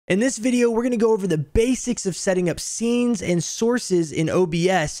In this video, we're going to go over the basics of setting up scenes and sources in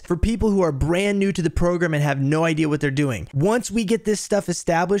OBS for people who are brand new to the program and have no idea what they're doing. Once we get this stuff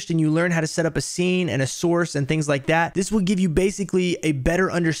established and you learn how to set up a scene and a source and things like that, this will give you basically a better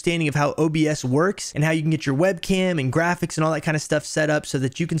understanding of how OBS works and how you can get your webcam and graphics and all that kind of stuff set up so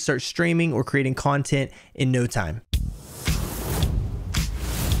that you can start streaming or creating content in no time.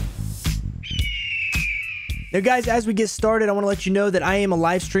 Now guys, as we get started, I want to let you know that I am a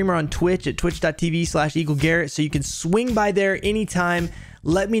live streamer on Twitch at twitch.tv/EagleGarrett, so you can swing by there anytime.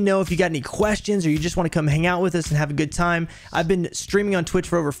 Let me know if you got any questions or you just want to come hang out with us and have a good time. I've been streaming on Twitch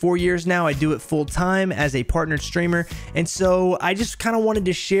for over 4 years now. I do it full time as a partnered streamer, and so I just kind of wanted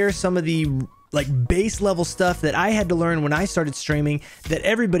to share some of the base level stuff that I had to learn when I started streaming that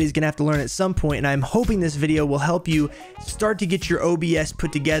everybody's gonna have to learn at some point, and I'm hoping this video will help you start to get your OBS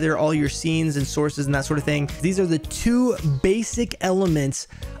put together, all your scenes and sources and that sort of thing. These are the two basic elements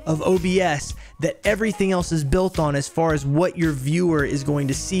of OBS that everything else is built on as far as what your viewer is going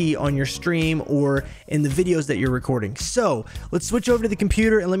to see on your stream or in the videos that you're recording. So let's switch over to the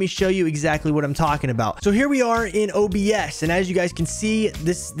computer and let me show you exactly what I'm talking about. So here we are in OBS, and as you guys can see,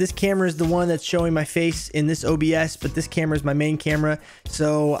 this camera is the one that's showing my face in this OBS, but this camera is my main camera,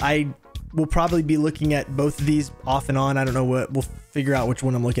 so I will probably be looking at both of these off and on. I don't know what, we'll figure out which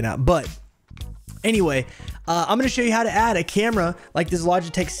one I'm looking at, but anyway, I'm going to show you how to add a camera like this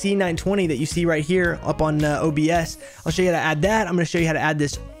Logitech C920 that you see right here up on OBS. I'll show you how to add that. I'm going to show you how to add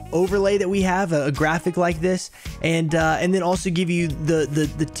this overlay that we have, a graphic like this, and then also give you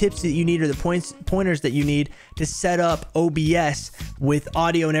the tips that you need, or the pointers that you need to set up OBS with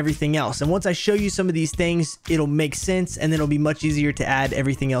audio and everything else. And once I show you some of these things, it'll make sense, and then it'll be much easier to add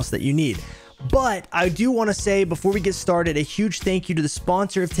everything else that you need. But I do want to say, before we get started, a huge thank you to the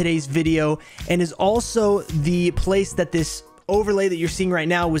sponsor of today's video, and is also the place that this overlay that you're seeing right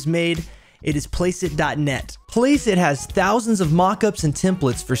now was made. It is Placeit.net. Placeit has thousands of mockups and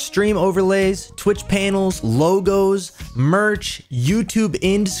templates for stream overlays, Twitch panels, logos, merch, YouTube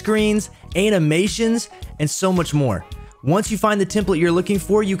end screens, animations, and so much more. Once you find the template you're looking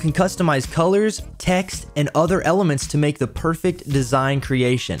for, you can customize colors, text, and other elements to make the perfect design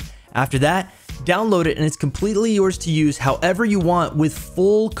creation. After that, download it and it's completely yours to use however you want with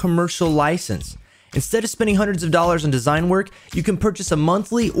full commercial license. Instead of spending hundreds of dollars on design work, you can purchase a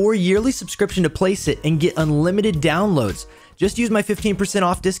monthly or yearly subscription to Placeit and get unlimited downloads. Just use my 15%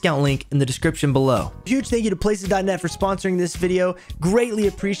 off discount link in the description below. Huge thank you to Placeit.net for sponsoring this video. Greatly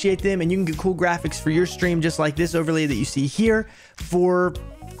appreciate them, and you can get cool graphics for your stream just like this overlay that you see here for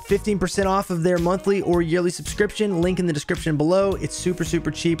 15% off of their monthly or yearly subscription. Link in the description below. It's super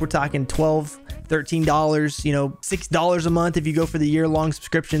cheap. We're talking $12, $13, you know, $6 a month if you go for the year-long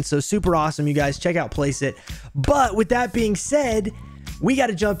subscription. So super awesome, you guys. Check out Placeit. But with that being said, we got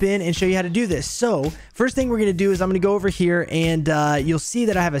to jump in and show you how to do this. So first thing we're going to do is I'm going to go over here, and you'll see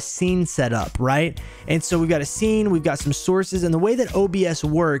that I have a scene set up, right? And so we've got a scene, we've got some sources, and the way that OBS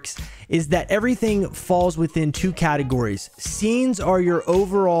works is that everything falls within two categories. Scenes are your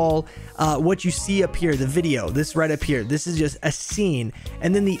overall, what you see up here, the video, this right up here. This is just a scene.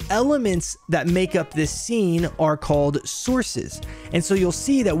 And then the elements that make up this scene are called sources. And so you'll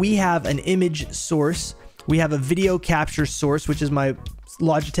see that we have an image source. We have a video capture source, which is my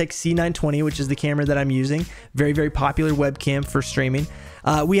Logitech C920, which is the camera that I'm using. Very popular webcam for streaming.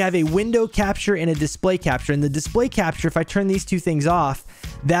 We have a window capture and a display capture. And the display capture, if I turn these two things off,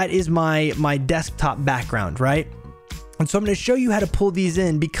 that is my desktop background, right? And so I'm going to show you how to pull these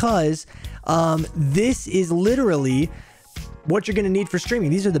in, because this is literally what you're going to need for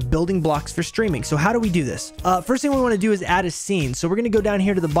streaming. These are the building blocks for streaming. So how do we do this? First thing we want to do is add a scene. So we're going to go down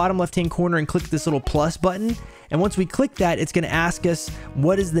here to the bottom left-hand corner and click this little plus button. And once we click that, it's going to ask us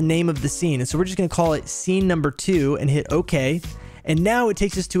what is the name of the scene. And so we're just going to call it scene number 2 and hit OK. And now it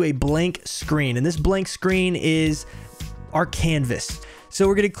takes us to a blank screen. And this blank screen is our canvas. So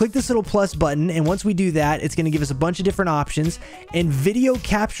we're going to click this little plus button, and once we do that, it's going to give us a bunch of different options, and video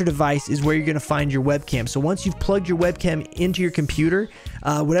capture device is where you're going to find your webcam. So once you've plugged your webcam into your computer,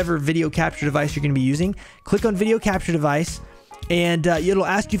 whatever video capture device you're going to be using, click on video capture device, and it'll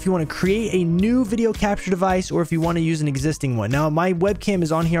ask you if you want to create a new video capture device or if you want to use an existing one. Now, my webcam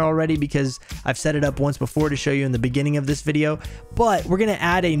is on here already because I've set it up once before to show you in the beginning of this video, but we're going to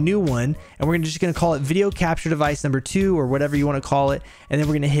add a new one, and we're just going to call it video capture device number 2 or whatever you want to call it, and then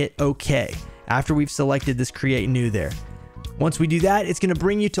we're going to hit OK after we've selected this create new there. Once we do that, it's going to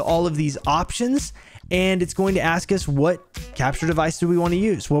bring you to all of these options, and it's going to ask us what capture device do we want to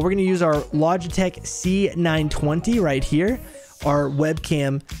use. Well, we're going to use our Logitech C920 right here, our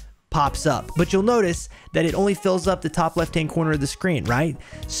webcam pops up, but you'll notice that it only fills up the top left-hand corner of the screen, right?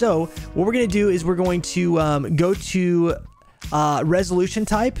 So what we're going to do is we're going to go to resolution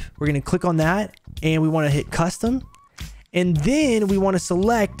type. We're going to click on that, and we want to hit custom, and then we want to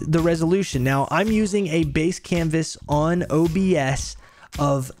select the resolution. Now I'm using a base canvas on OBS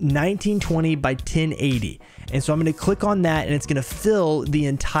of 1920 by 1080, and so I'm going to click on that, and it's going to fill the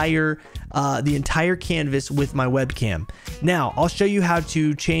entire canvas with my webcam. Now I'll show you how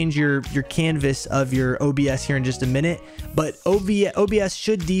to change your canvas of your OBS here in just a minute, but OBS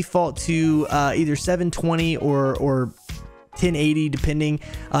should default to either 720 or 1080 depending,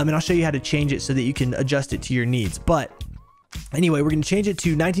 and I'll show you how to change it so that you can adjust it to your needs. But anyway, we're going to change it to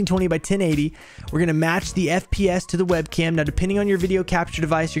 1920 by 1080. We're going to match the FPS to the webcam. Now, depending on your video capture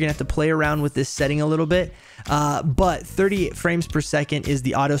device, you're going to have to play around with this setting a little bit. But 38 frames per second is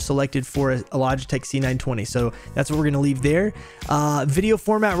the auto selected for a Logitech C920. So that's what we're going to leave there. Video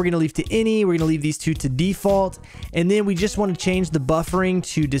format, we're going to leave to any. We're going to leave these two to default. And then we just want to change the buffering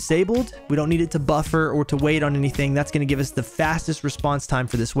to disabled. We don't need it to buffer or to wait on anything. That's going to give us the fastest response time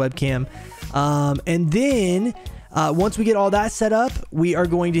for this webcam. And then once we get all that set up, we are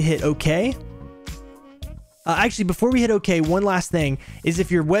going to hit OK. Actually, before we hit OK, one last thing is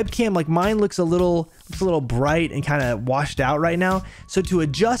if your webcam, like mine, looks a little bright and kind of washed out right now. So to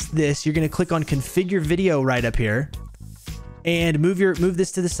adjust this, you're going to click on Configure Video right up here and move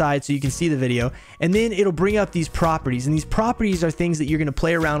this to the side so you can see the video, and then it'll bring up these properties, and these properties are things that you're going to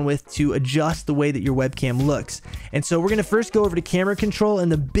play around with to adjust the way that your webcam looks. And so we're going to first go over to camera control,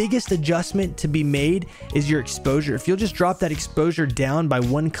 and the biggest adjustment to be made is your exposure. If you'll just drop that exposure down by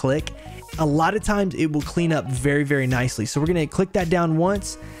one click, a lot of times it will clean up very, very nicely. So we're going to click that down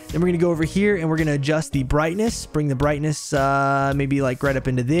once, then we're going to go over here and we're going to adjust the brightness, bring the brightness maybe like right up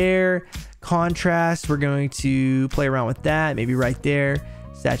into there. Contrast, we're going to play around with that, maybe right there.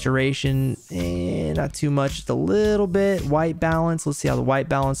 Saturation, not too much, just a little bit. White balance, let's see how the white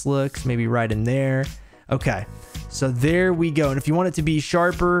balance looks, maybe right in there. Okay, so there we go. And if you want it to be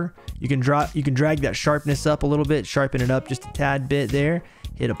sharper, you can drag that sharpness up a little bit, sharpen it up just a tad bit there.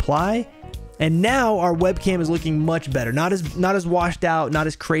 Hit apply. And now our webcam is looking much better. Not as washed out, not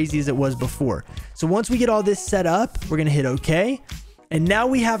as crazy as it was before. So once we get all this set up, we're gonna hit OK. And now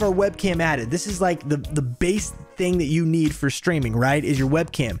we have our webcam added. This is like the base thing that you need for streaming, right? Is your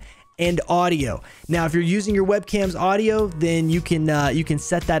webcam and audio. Now, if you're using your webcam's audio, then you can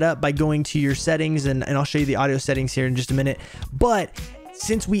set that up by going to your settings, and I'll show you the audio settings here in just a minute. But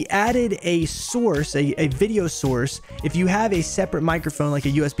since we added a source, a video source, if you have a separate microphone, like a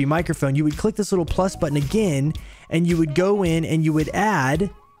USB microphone, you would click this little plus button again, and you would go in and you would add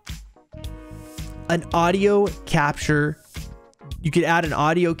an audio capture. You could add an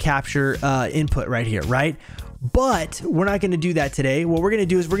audio capture input right here, right? But we're not going to do that today. What we're going to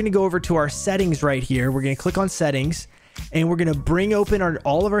do is we're going to go over to our settings right here. We're going to click on settings, and we're going to bring open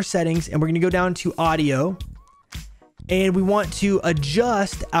all of our settings, and we're going to go down to audio, and we want to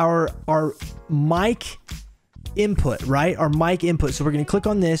adjust our mic input, right? Our mic input. So we're going to click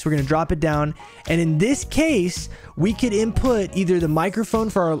on this, we're going to drop it down, and in this case we could input either the microphone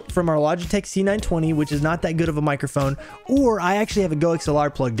from our Logitech C920, which is not that good of a microphone, or I actually have a Go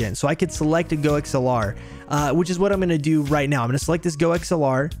XLR plugged in, so I could select a Go XLR, which is what I'm going to do right now. I'm going to select this Go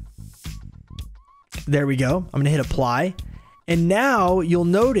XLR. There we go. I'm going to hit apply, and now you'll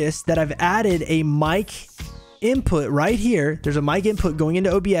notice that I've added a mic input right here. There's a mic input going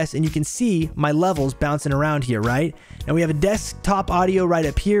into OBS, and you can see my levels bouncing around here, right? And we have a desktop audio right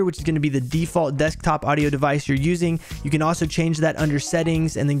up here, which is going to be the default desktop audio device you're using. You can also change that under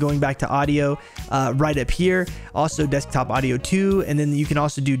settings, and then going back to audio right up here, also desktop audio 2, and then you can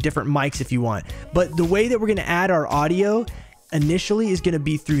also do different mics if you want. But the way that we're going to add our audio initially is going to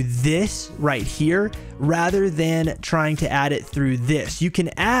be through this right here, rather than trying to add it through this. You can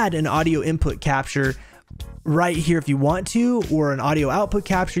add an audio input capture right here if you want to, or an audio output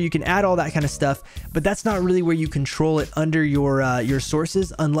capture. You can add all that kind of stuff, but that's not really where you control it under your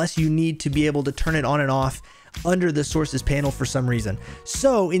sources, unless you need to be able to turn it on and off under the sources panel for some reason.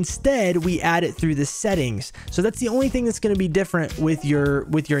 So instead we add it through the settings. So that's the only thing that's going to be different with your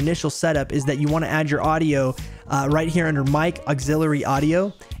initial setup, is that you want to add your audio right here under mic auxiliary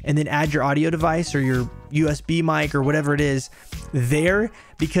audio, and then add your audio device or your USB mic or whatever it is there,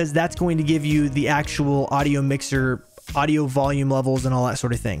 because that's going to give you the actual audio mixer, audio volume levels, and all that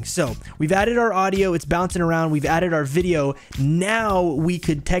sort of thing. So we've added our audio, it's bouncing around, we've added our video. Now we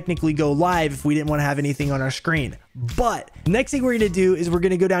could technically go live if we didn't want to have anything on our screen. But next thing we're going to do is we're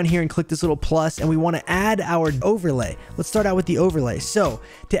going to go down here and click this little plus, and we want to add our overlay. Let's start out with the overlay. So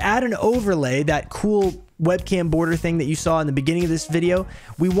to add an overlay, that cool webcam border thing that you saw in the beginning of this video,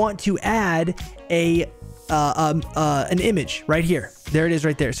 we want to add an image right here. There it is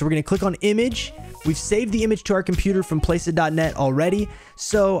right there. So we're going to click on image. We've saved the image to our computer from placeit.net already.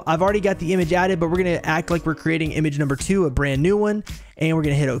 So I've already got the image added, but we're going to act like we're creating image number 2, a brand new one. And we're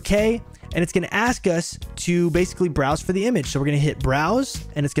going to hit OK. And it's going to ask us to basically browse for the image. So we're going to hit browse,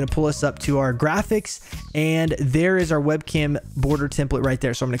 and it's going to pull us up to our graphics. And there is our webcam border template right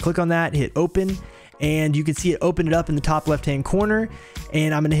there. So I'm going to click on that, hit open. And you can see it open it up in the top left hand corner,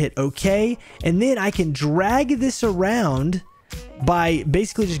 and I'm going to hit OK. And then I can drag this around by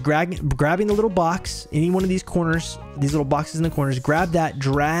basically just grabbing the little box, any one of these corners, these little boxes in the corners, grab that,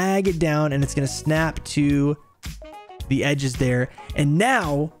 drag it down, and it's going to snap to the edges there. And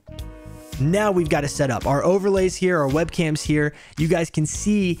now we've got it set up. Our overlays here, our webcams here, you guys can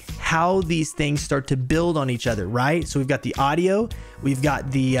see how these things start to build on each other, right? So we've got the audio, we've got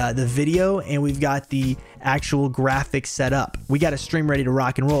the video, and we've got the actual graphics set up. We got a stream ready to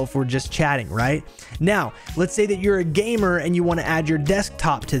rock and roll if we're just chatting, right? Now, let's say that you're a gamer and you want to add your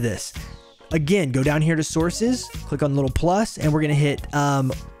desktop to this. Again, go down here to sources, click on the little plus, and we're going to hit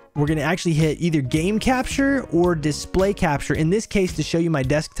we're going to actually hit either game capture or display capture. In this case, to show you my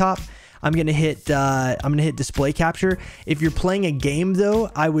desktop, I'm gonna hit display capture. If you're playing a game though,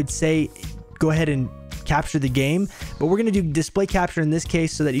 I would say go ahead and capture the game, but we're gonna do display capture in this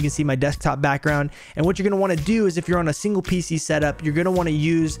case so that you can see my desktop background. And what you're gonna want to do is, if you're on a single PC setup, you're gonna want to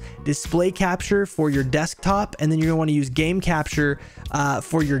use display capture for your desktop, and then you're gonna want to use game capture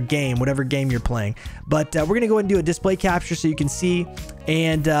for your game, whatever game you're playing. But we're gonna go ahead and do a display capture so you can see,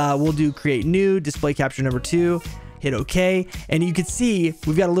 and we'll do create new display capture number 2. Hit OK, and you can see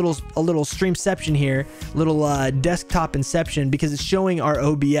we've got a little streamception here, little desktop inception, because it's showing our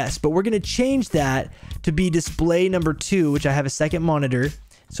OBS. But we're going to change that to be display number 2, which I have a second monitor.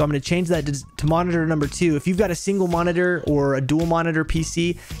 So I'm going to change that to monitor number 2. If you've got a single monitor or a dual monitor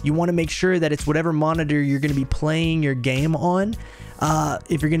PC, you want to make sure that it's whatever monitor you're going to be playing your game on.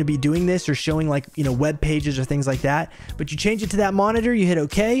 If you're going to be doing this or showing, like, you know, web pages or things like that. But you change it to that monitor, you hit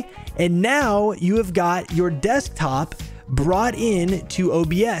OK, and now you have got your desktop brought in to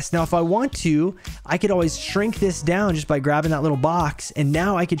OBS. Now, if I want to, I could always shrink this down just by grabbing that little box, and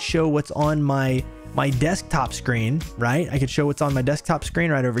now I could show what's on my desktop screen, right? I could show what's on my desktop screen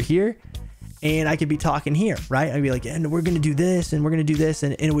right over here. And I could be talking here, right? I'd be like, and we're going to do this, and we're going to do this.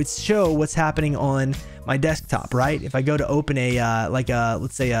 And it would show what's happening on my desktop, right? If I go to open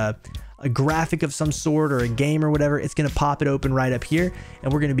let's say a graphic of some sort or a game or whatever, it's going to pop it open right up here,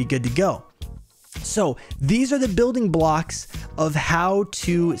 and we're going to be good to go. So these are the building blocks of how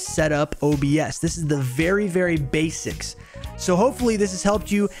to set up OBS. This is the very, very basics. So hopefully this has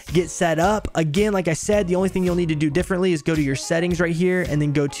helped you get set up. Again, like I said, the only thing you'll need to do differently is go to your settings right here and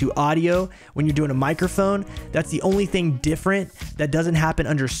then go to audio when you're doing a microphone. That's the only thing different that doesn't happen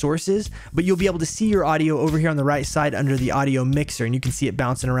under sources, but you'll be able to see your audio over here on the right side under the audio mixer, and you can see it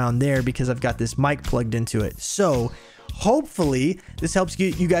bouncing around there because I've got this mic plugged into it. So hopefully this helps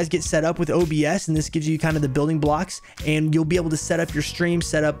you guys get set up with OBS, and this gives you kind of the building blocks, and you'll be able to set up your stream,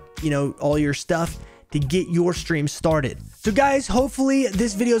 set up, you know, all your stuff to get your stream started. So guys, hopefully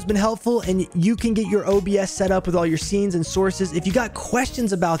this video has been helpful and you can get your OBS set up with all your scenes and sources. If you got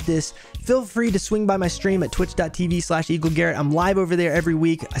questions about this, feel free to swing by my stream at twitch.tv/EagleGarrett. I'm live over there every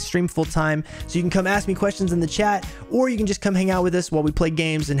week. I stream full time, so you can come ask me questions in the chat, or you can just come hang out with us while we play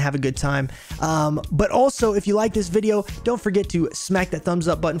games and have a good time. But also, if you like this video, don't forget to smack that thumbs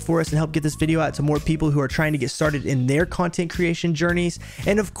up button for us and help get this video out to more people who are trying to get started in their content creation journeys.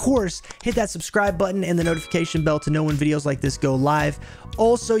 And of course, hit that subscribe button and the notification bell to know when videos like this go live.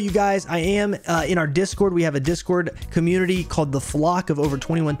 Also, you guys, I am in our Discord. We have a Discord community called The Flock of over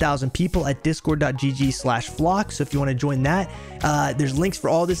 21,000 people at discord.gg/flock. So if you want to join that, there's links for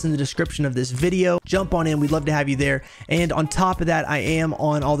all this in the description of this video. Jump on in. We'd love to have you there. And on top of that, I am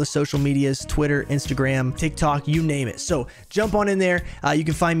on all the social medias, Twitter, Instagram, TikTok, you name it. So jump on in there. You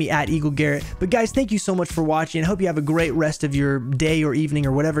can find me at EagleGarrett. But guys, thank you so much for watching. I hope you have a great rest of your day or evening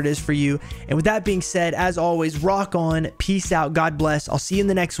or whatever it is for you. And with that being said, as always, rock on. Peace out. God bless. I'll see you in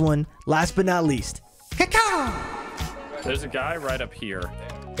the next one. Last but not least. There's a guy right up here.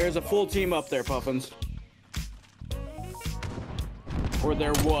 There's a full team up there, Puffins. Or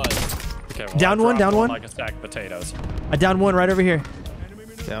there was. Okay, well, down one, down one. Like a stack of potatoes. I down one right over here.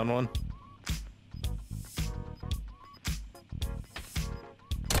 Down one.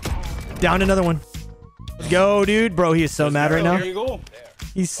 Down another one. Let's go, dude. Bro, he is so mad right now. There you go.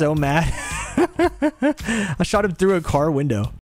 He's so mad. I shot him through a car window.